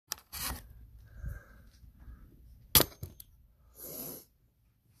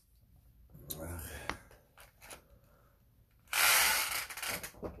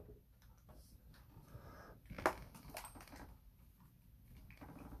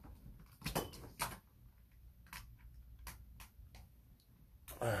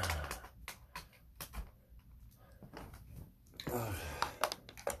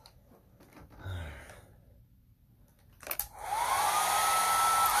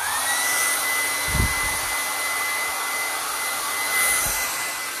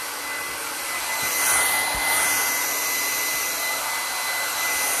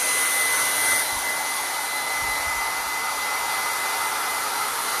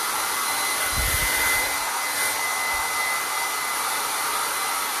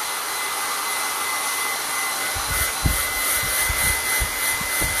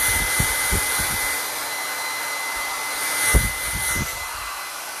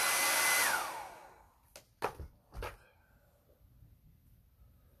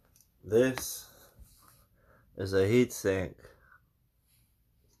This is a heatsink.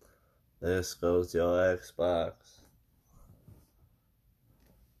 This goes to your Xbox.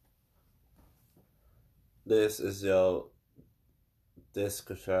 This is your disk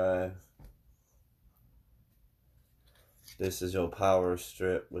drive. This is your power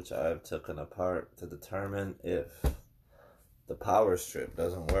strip, which I've taken apart to determine if the power strip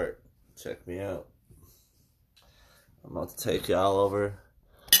doesn't work. Check me out. I'm about to take y'all over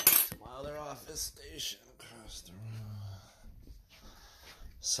to my other office station across the room.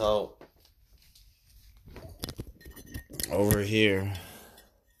 So, over here,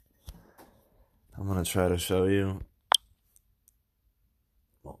 I'm going to try to show you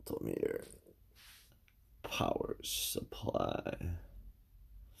multimeter power supply.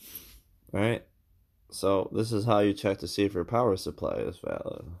 Right? So, this is how you check to see if your power supply is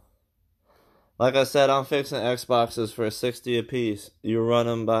valid. Like I said, I'm fixing Xboxes for $60 a piece. You run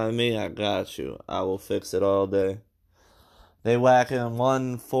them by me, I got you. I will fix it all day. They whacking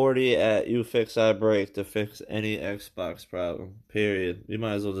 $140 at You Fix I Break to fix any Xbox problem. Period. You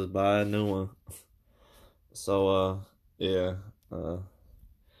might as well just buy a new one. So, yeah. So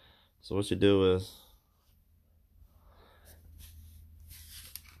what you do is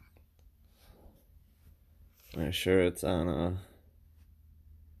make sure it's on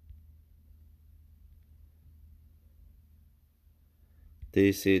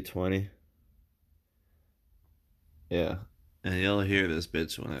DC 20. Yeah. And you'll hear this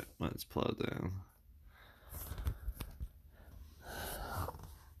bitch when it's plugged in.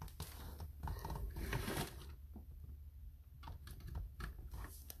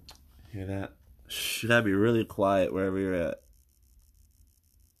 Hear that? You gotta be really quiet wherever you're at.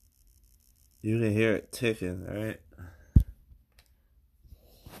 You can hear it ticking, alright?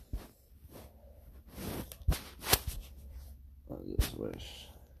 I just wish.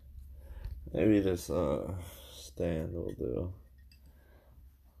 Maybe this stand will do.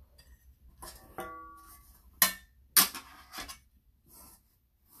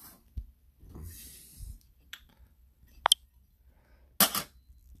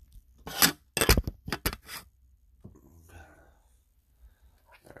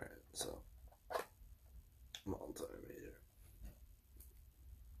 Alright, so multimeter.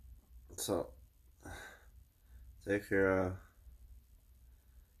 So take your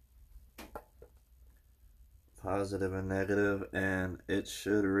positive and negative, and it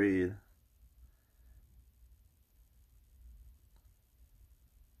should read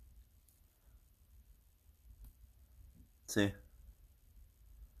see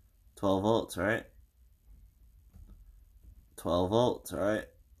 12 volts, right? 12 volts, right?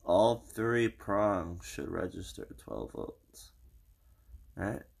 All three prongs should register 12 volts.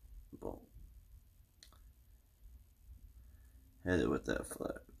 Alright? Boom. Hit it with that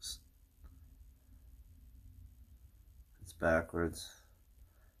flex. It's backwards.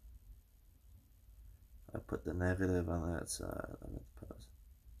 I put the negative on that side.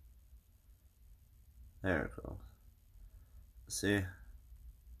 There it goes. See?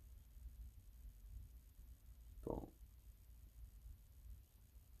 Boom.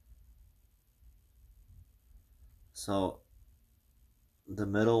 So, the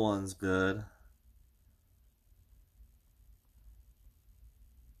middle one's good.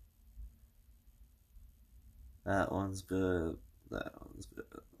 That one's good. That one's good.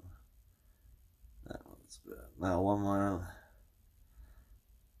 That one's good. Now one more.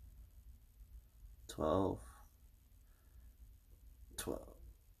 12. 12.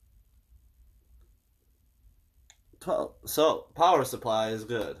 12. So, power supply is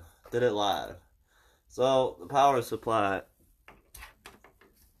good. Did it live. So, the power supply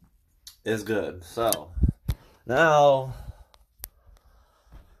is good. So, now,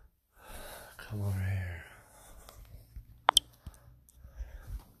 come over here.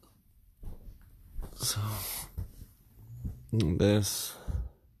 So, this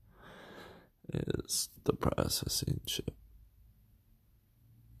is the processing chip.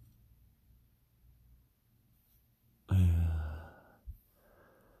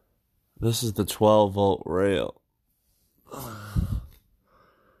 This is the 12-volt rail.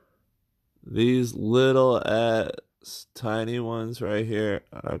 These little ass tiny ones right here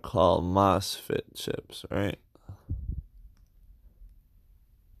are called MOSFET chips, right?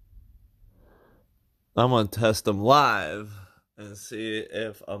 I'm gonna test them live and see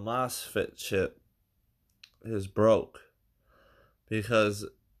if a MOSFET chip is broke. Because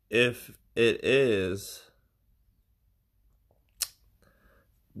if it is,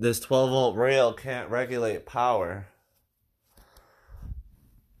 this 12-volt rail can't regulate power.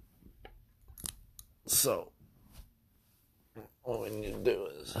 So, what we need to do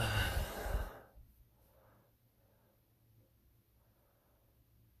is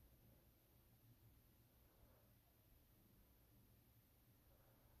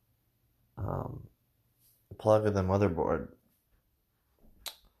plug in the motherboard,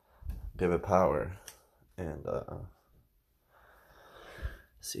 give it power, and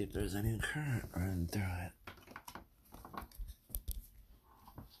see if there's any current running through it.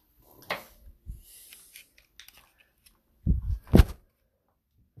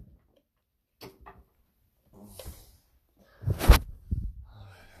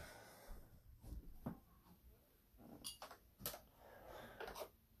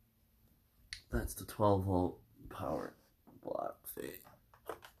 That's the 12-volt power block thing.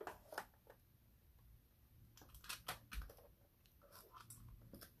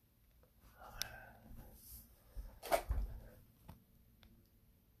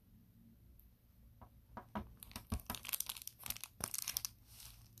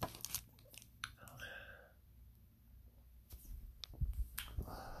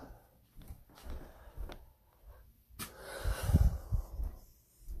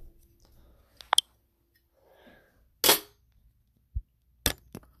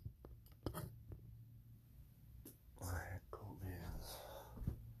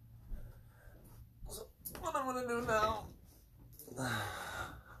 What I'm gonna do now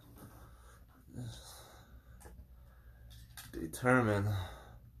is determine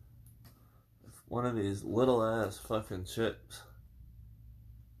if one of these little ass fucking chips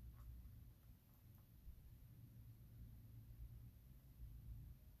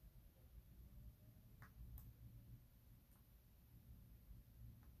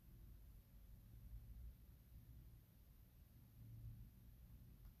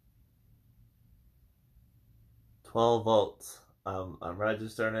 .12 volts. I'm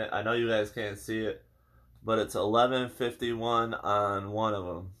registering it. I know you guys can't see it, but it's 1151 on one of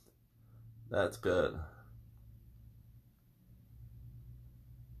them. That's good.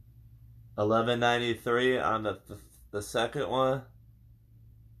 1193 on the second one.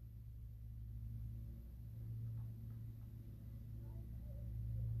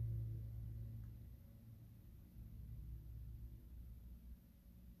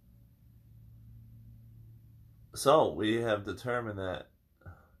 So we have determined that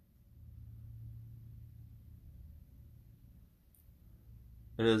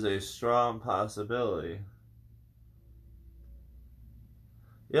it is a strong possibility.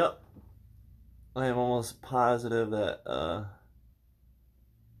 Yep. I am almost positive that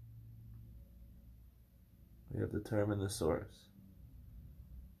we have determined the source.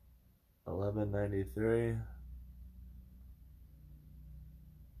 1193.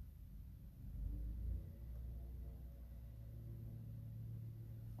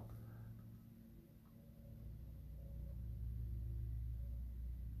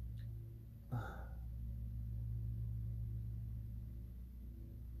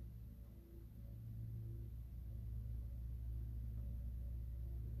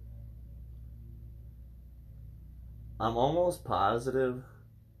 I'm almost positive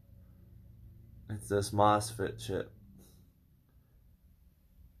it's this MOSFET chip.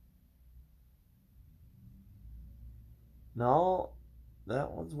 No, that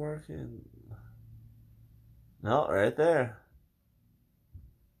one's working. No, right there.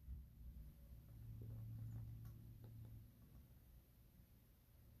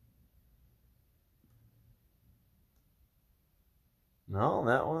 No,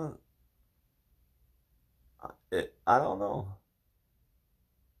 that one. I don't know.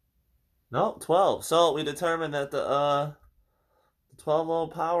 No, 12. So we determined that the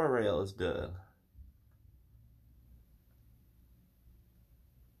 12-volt power rail is good.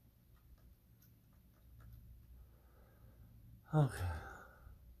 Okay.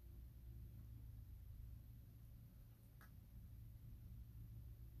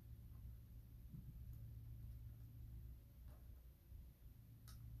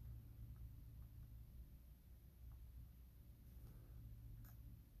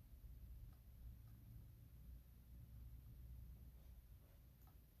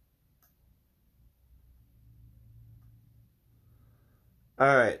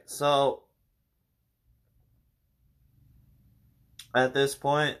 Alright, so at this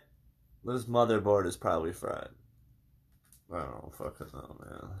point, this motherboard is probably fried. I don't fucking know,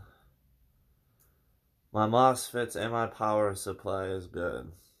 man. My MOSFETs and my power supply is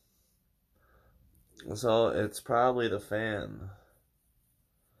good. So it's probably the fan.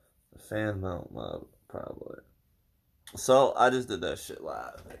 The fan mount mob, probably. So I just did that shit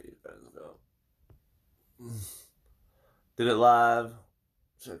live. There you guys go. Did it live.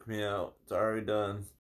 Check me out. It's already done.